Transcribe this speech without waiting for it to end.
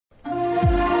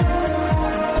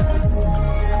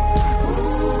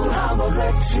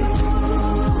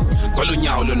Sicela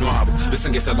unyawo lonwabo bese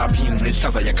ngeselapha ingci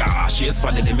ihlaza yakashi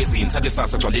esivalele emizini sathi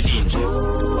sasa gcwale linje.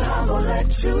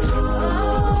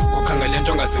 Ukhangele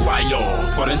into ongaziwayo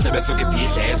for endlebe esuke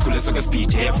ibhidle esikhule esuke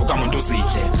esibhidef ukamuntu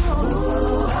usidle.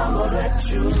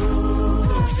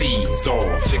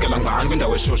 Sizo fikela ngani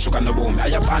kwindawo eshushu kanobomi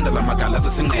ayabanda lamagala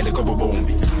zesinqele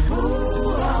kobobomi.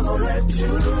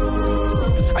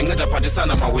 Anceda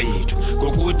phathisana mawethu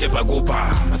ngokude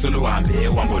bhakubha masoluhambe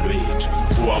uhambo lwethu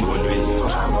uhambo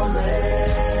lwethu.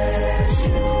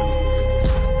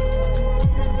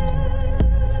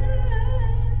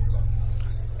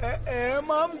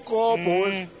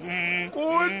 Mamgobos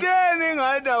kuteni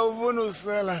ngathi ufuna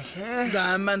usela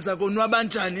ngamanza konwaba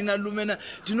kanjani nalumena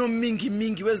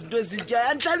ndinommingi wezinto ezitya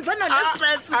anhlani fana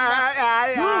ne-stress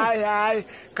hayi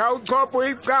khawuchopha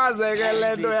ichaze ke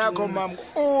lento yakho mama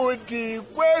uthi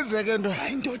kwenzeke nto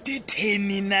indoda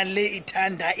etheni nale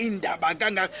ithanda indaba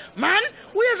kangaka man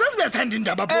uyezazi uyathanda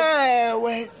indaba pho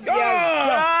ewe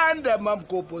yazithanda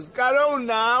mamgobos kaloku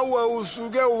nawe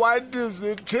usuke wathi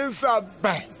zithisa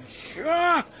bhe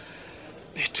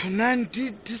bethu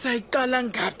nanti disayiqala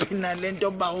ngaphi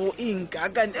nalento bawo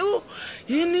ingaka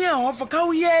yini yehova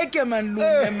khawuyeke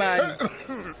manlume mani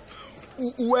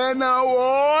wena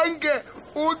wonke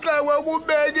uxekwe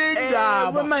kubeka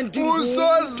indaba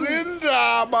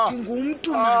usozindaba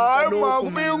ngumntu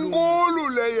makubinkulu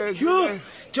leyo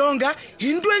jonga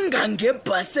into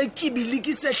engangebhasi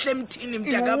etyibilikise ehlemthini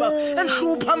mntakaba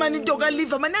endihlupha mani into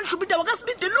kaliva mani endihlupha indaba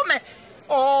kasibide lume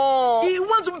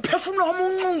iwenza umphefumulo wami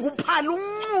unqungu uphala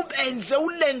uncube nje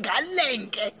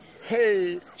ulengalenke.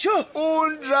 Hey, sho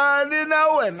unjani na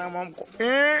wena mamko?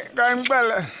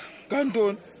 Kanixele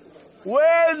kantoni?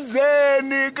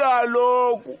 Wenzeni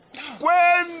kaloku?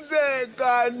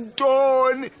 Kwenzeka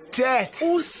ntoni thethe?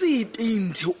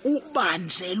 Usipindi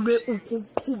ubanjelwe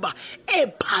ukuqhuba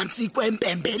ephansi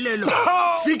kwempembelelo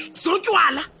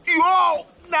zotywala. Yo,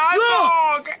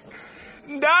 nayo-ke.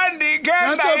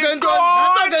 Ndandikhenga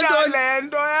ikhona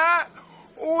lento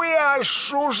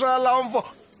uyashusha lamfo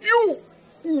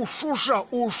ushusha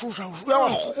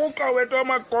uyarhuqa wethu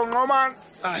amagongqo mani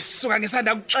asuka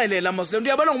ngesanda kuxelela mos lento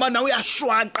uyabona ngoba nawe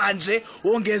uyashwaqa nje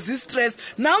wongeza istress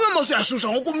nawe mos uyashusha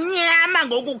ngokumnyama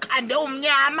ngokukhande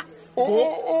umnyama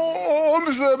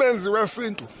umsebenzi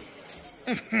wesintu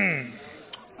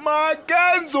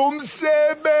makenza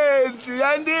umsebenzi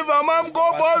yandiva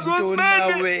mamgobhoza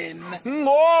usibeni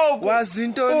ngoku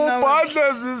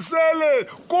ubhadle zisele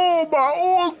kuba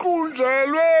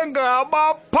uqunjelwe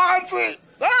ngabaphansi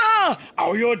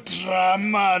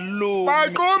awuyodrama lo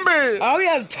baqumbi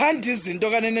awuyazithanda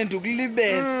izinto kanene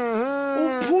ndikulibela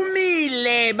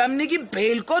uphumile bamnika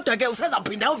ibail kodwa ke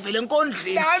usezaphinda uvele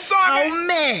enkondleni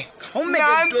awume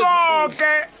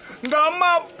nanso-ke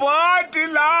ngamabhadi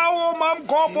lawo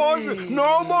mamgobhozi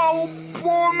noma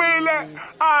uphumile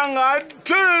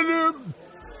angathini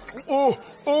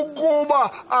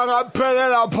ukuba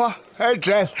angaphelela pha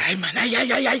ejele hayi man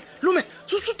hayi lume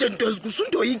susude nto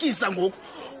ezikusundoyikisa ngoku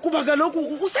kuba kaloku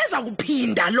useza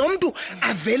kuphinda lo mntu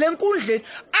avele enkundleni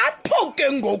apho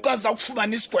ke ngoku aza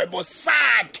kufumana isigwebo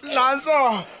sakhe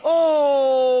nanso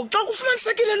xa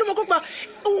kufumanisekile lume kokuba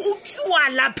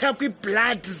utywala phaa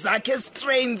kwi-blood zakhe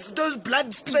strains those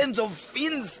blood strains of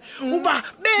fins uba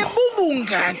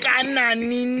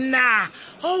bebubungakanani na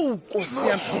Nkosi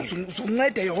yam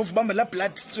uzonceda yehova ubamba la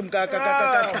blood stream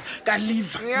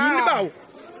kaliva yini bawo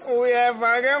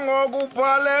uyeva ke ngoku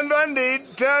phaa lento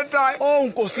ndiyithetha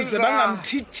Nkosi ze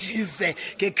bangamthijize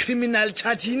nge-criminal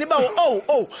charge yini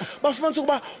bawo bafumanisa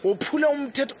ukuba wophule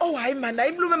umthetho hayi mani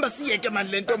ayimlume mbasiyeke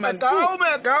mani lento mani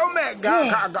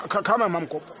khama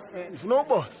mamgobho ndifuna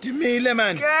ukuboza ndimile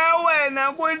mani ke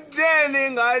wena kutheni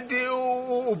ngathi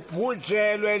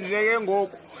ubhujelwe nje ke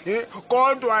ngoku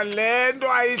kodwa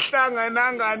lento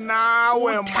ayihlangananga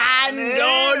nawe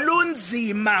uthando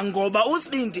lunzima ngoba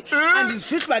usibindi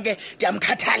andizifihli uba ke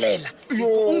ndiyamkhathalela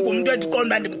ungumntu endiqonda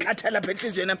uba ndimkhathalela pha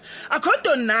entliziyweni yam akho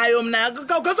nto nayo mna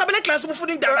khawusabela eklasi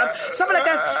ubufuna indaba sabela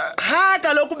klasi qha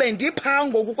kaloku bendiphaa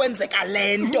ngoku kwenzeka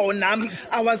le nto nam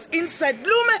I was inside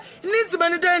lume ninzi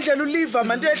mani into endlela uliva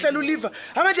manto ehlela uliva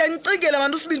ama ndiyanicingela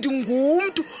manto usibindi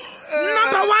ngumntu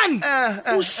number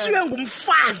 1 ushiywe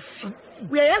ngumfazi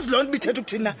uyayazi loo nto bithetha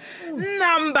ukuthina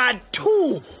number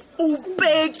 2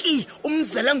 upeki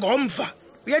umzele ngomva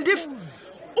uyandiva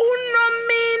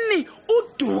unomini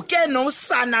uduke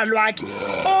nosana lwakhe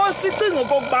osicinga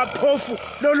okokuba phofu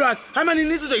lolwakhe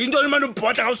amaninisizo yinto mani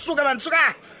ubhodla kawusuka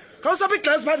bandisuka kawusapha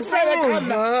iglasi phandisele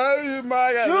khamba hayi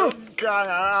maka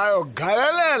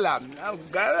galelela mna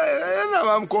galelela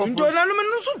mamgobho into nalo mani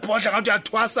usubhodla ngathi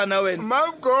uyathwasa na wena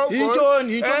mamgobho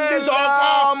yintoni yinto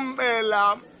mbizoko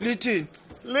ela lithini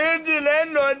lithi le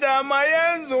ndoda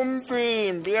mayenza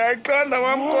umcimbi yaqanda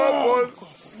mamgobhozi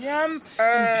Siyam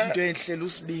into enhle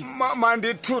usibiki.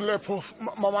 mandithule phofu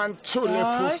mama ndithule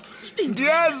phofu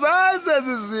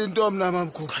ndiyazazi izinto mna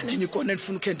mamgobhozi Kanenye ikona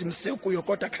endifuna ukhendi imse kuyo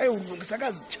kodwa khaye ulungisa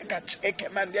kazicheka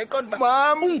man ngiyaqonda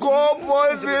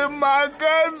mamgobhozi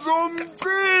makenza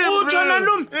umcimbi Utshona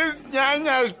lum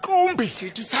isinyanya ziqumbi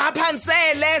Thithi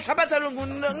saphansele sabathela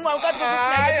ungawukathi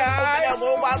usinaya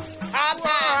ngoba apha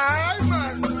hayi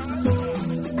man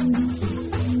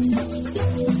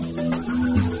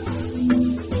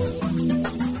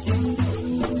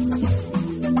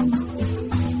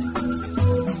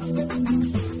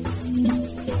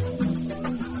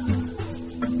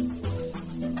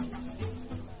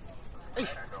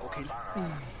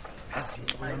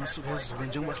Usuke ezule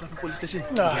njengoba silapha police station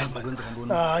ngiyazi bakwenza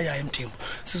kantoni hayi Mthembu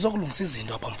sizokulungisa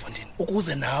izinto apha mfondini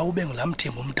ukuze nawe ube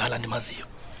ngulamthembu omdala ndimaziyo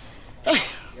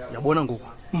yabona ngoku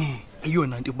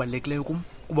iyona into ibalulekileyo kum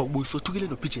kuba kubuyisa othukile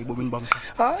noPJ bomini bamqa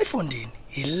hayi mfondini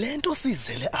yilento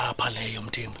sizele apha leyo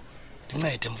Mthembu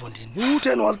ndincede mfondini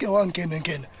utheni wasike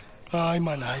wangenenkene hayi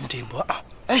man hayi Mthembu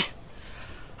hayi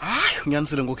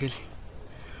unyanisile ngokheli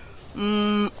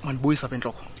mandibuyisa apha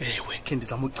enhloko ewe khe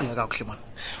ndizama ucinga kakuhle man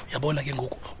uyabona ke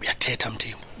ngoku uyathetha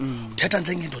Mthembu uthetha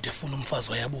njengendoda efuna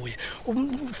umfazi wayabuye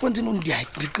mfondini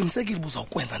ndiqinisekile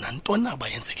ubuzawukwenza nantoni na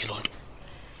bayenzeke lonto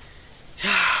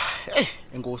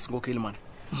enkosi ngokheli man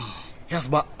yazi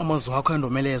ba amazwi akho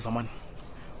andomeleza man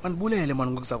mandibulele man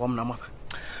ngokuza kwami namapha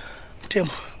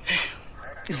Mthembu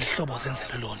izihlobo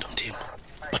zenzelwe lonto Mthembu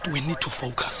but we need to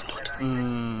focus ndoda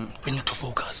we need to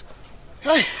focus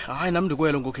hayi nami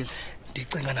ndikwelo ngokheli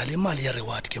ndicinga nale mali ye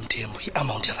reward ke Mthembu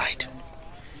iamount right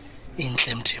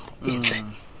inhle Mthembu inhle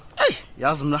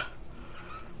yazi mina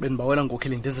benibawela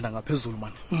ngokheli ndenzena ngaphezulu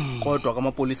man kodwa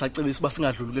kwamapolisa acebisa uba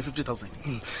singadluli kule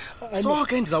 50,000 so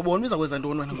ke ndizabona izakwenza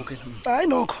ntoni wena ngokheli hayi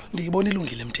nokho ndiyibona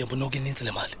ilungile Mthembu noko ininzi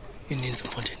le mali ininzi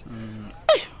mfondini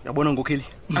yabona ngokheli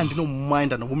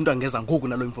andinominda noba umuntu angeza ngoku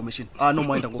nalo information no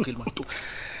minda ngokheli mantu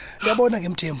uyabona ke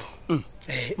Mthembu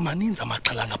maninzi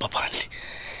amaxhala ngapha phandle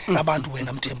abantu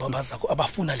wena Mthembu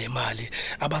abafuna le mali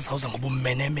abazawuza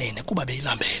ngobummenemene kuba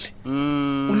beyilambele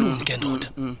ulumke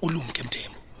ndoda ulumke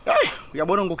Mthembu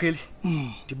uyabona ngokheli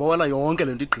ndibawela yonke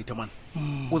lento igqithe man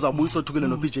uzabuyisa othukile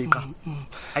noPJ qa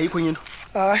ayikho enye into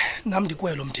hayi nami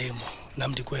ndikwelo Mthembu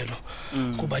nami ndikwelo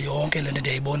kuba yonke lento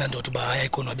ndiyayibona ndoda uba hayi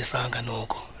ayikonwabisanga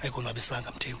noko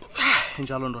ayikonwabisanga Mthembu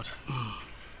njalo ndoda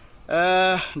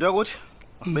ndiyakuthi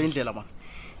asibe indlela man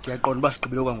ngiyaqonda uba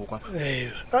sigqibile kwangokwapha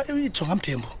ijonga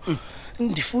Mthembu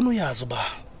ndifuna uyazi uba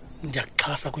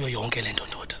ndiyakuxhasa kuyo yonke lento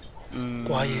ndoda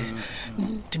kwaye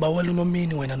ndibawela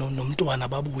unomini wena nomntwana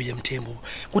babuye Mthembu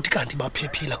kuthi kanti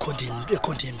baphephile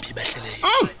ekhonto imbi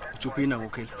behleleyo Jupina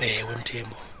ngokheli ewe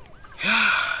Mthembu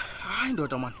hayi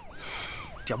ndoda man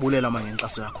ndiyabulela man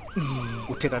ngenxaso yakho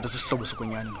uthe kanti sisihlobo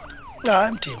sokwenyani ndoda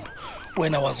hayi Mthembu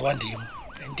wena waziwa ndim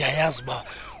ndiyayazi uba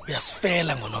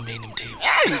uyasifela ngonomini Mthembu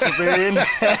Jupina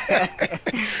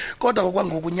kodwa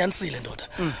okwangoku unyanisile ndoda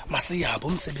masihambe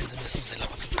umsebenzi bese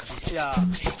lapha siqhubile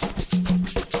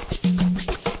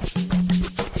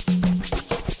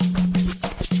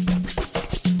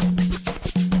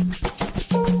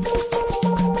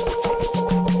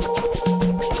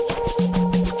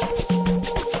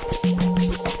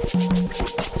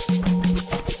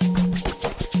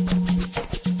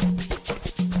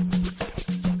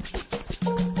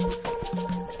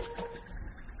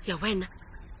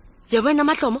Yawena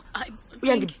Mahlomo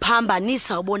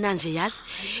uyandiphambanisa ubona nje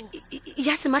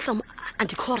yazi Mahlomo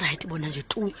andikho right bona nje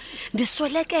tu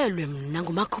ndiswelekelwe mina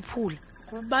ngumakhuphula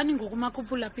kubani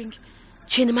ngokumakhuphula Pinki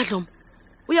Chini Mahlomo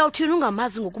uyawuthina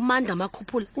ungamazi ngokumandla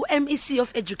makhuphula uMEC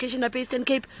of Education at Eastern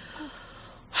Cape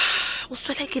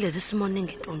uswelekile this morning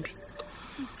ntombi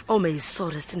may so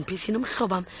rest in peace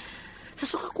nomhlobam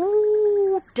sisuka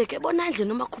kude ke bonandle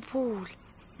nomakhuphula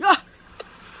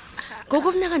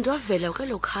Ngokufuneka ndiwavela ke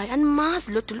lokhaya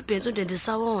animazi lo dulubhenso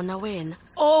ndendisawona wena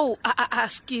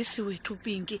askisi wethu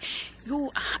Pinki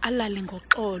alale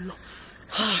ngoxolo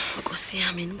Nkosi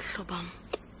yami nomhlobam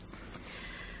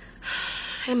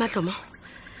Mahlomo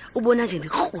ubona nje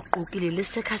ndikruqukile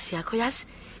lesekhasi yakho yazi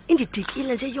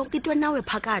indidikile nje yonke into nawe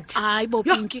phakathi hayi bo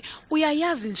Pinki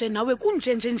uyayazi nje nawe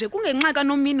kunje kungenxaka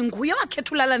nomini nguye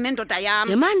wakhethulala nendoda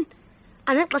yami man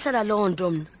anexesha la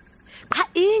lonto mna cha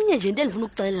inye nje into endifuna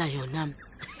ukucelela yona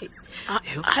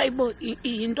hayibo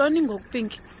yintoni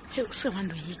ngokupinki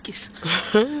usewandoyikisa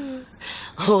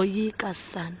hoyika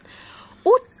sana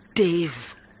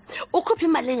uDave ukhupha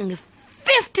imali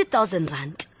nge50,000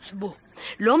 rand hayibo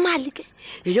lo mali ke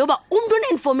yoba umuntu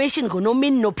oneinformation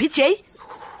ngonomini noPJ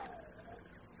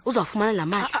uzawufumana la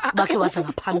mali bakhe waza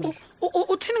ngaphambili.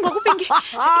 Uthini ngokupinki?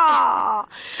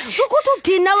 Ukuthi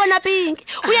uthina wena Pinki.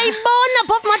 Uyayibona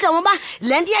phofu madla ngoba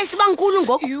lento iyayisiba nkulu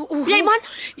ngoku. Uyayibona?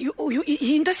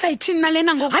 Into sayithini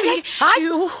nalena ngokupinki? Hayi.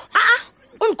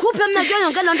 Undikhuphe mina ke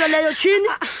yonke lonto leyo chini.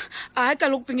 Hayi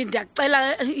kaloku Pinki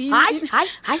ndiyakucela.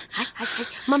 Hayi.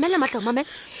 Mamela madla mamela.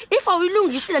 If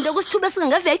awuyilungisile into kusithuba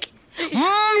singeveki.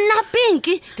 Mna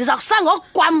Pinki ndiza kusanga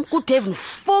okwam ku Dave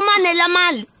fumane la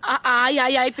mali.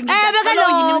 Hayi Pinki.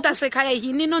 Yini mntasekhaya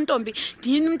yini nontombi?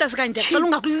 Yini mntasekhaya ndiyacela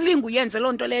ungakulinga uyenze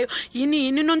loo nto leyo.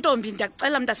 Yini nontombi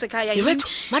ndiyacela mntasekhaya yini. Yewethu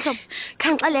madla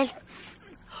khangixelele.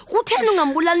 Kutheni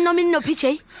ungambulali nomini no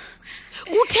PJ?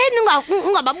 Kutheni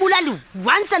ungababulali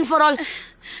once and for all?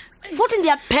 Futhi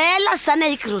ndiyaphela sana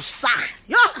igrusa.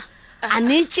 Yo!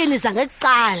 Anitshini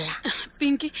zangecala.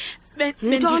 Pinki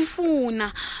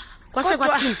bendifuna kwase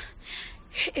kwathini?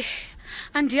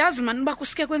 Andiyazi mani uba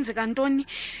kusike kwenzeka ntoni.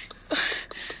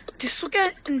 Ndisuke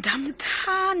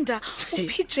ndamthanda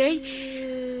uPJ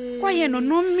kwaye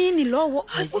noNomini lowo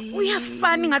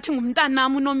uyafana ngathi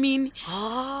ngumntanami uNomini.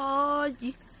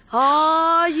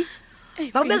 Hayi.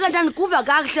 Babeka ndikuva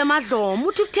kahle madlomo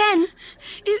uthi utheni?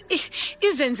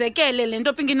 Izenzekele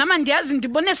lento Pinki nama ndiyazi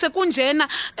ndibone sekunjena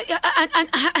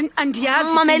andiyazi.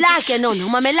 Mamelake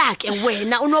mamelake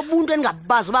wena unobuntu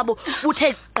engabazi babo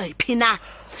uthe gqiphi na.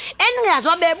 Endingazi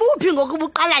babebuphi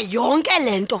ngokubuqala yonke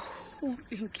lento.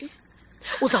 Pinki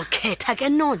uzawukhetha ke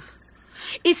nona.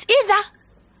 It's either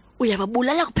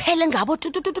uyababulala kuphele ngabo tu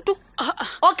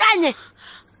okanye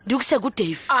ndikuse ku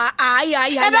Dave. Hayi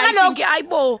Pinki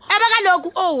ayibo.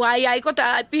 Kaloku hayi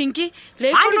kodwa Pinki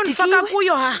le nto ndifaka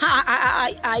kuyo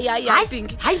hayi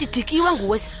Pinki. Hayi ndidikiwe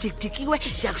nguwe sidikiwe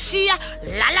ndiyakushiya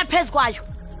lala phezulu kwayo.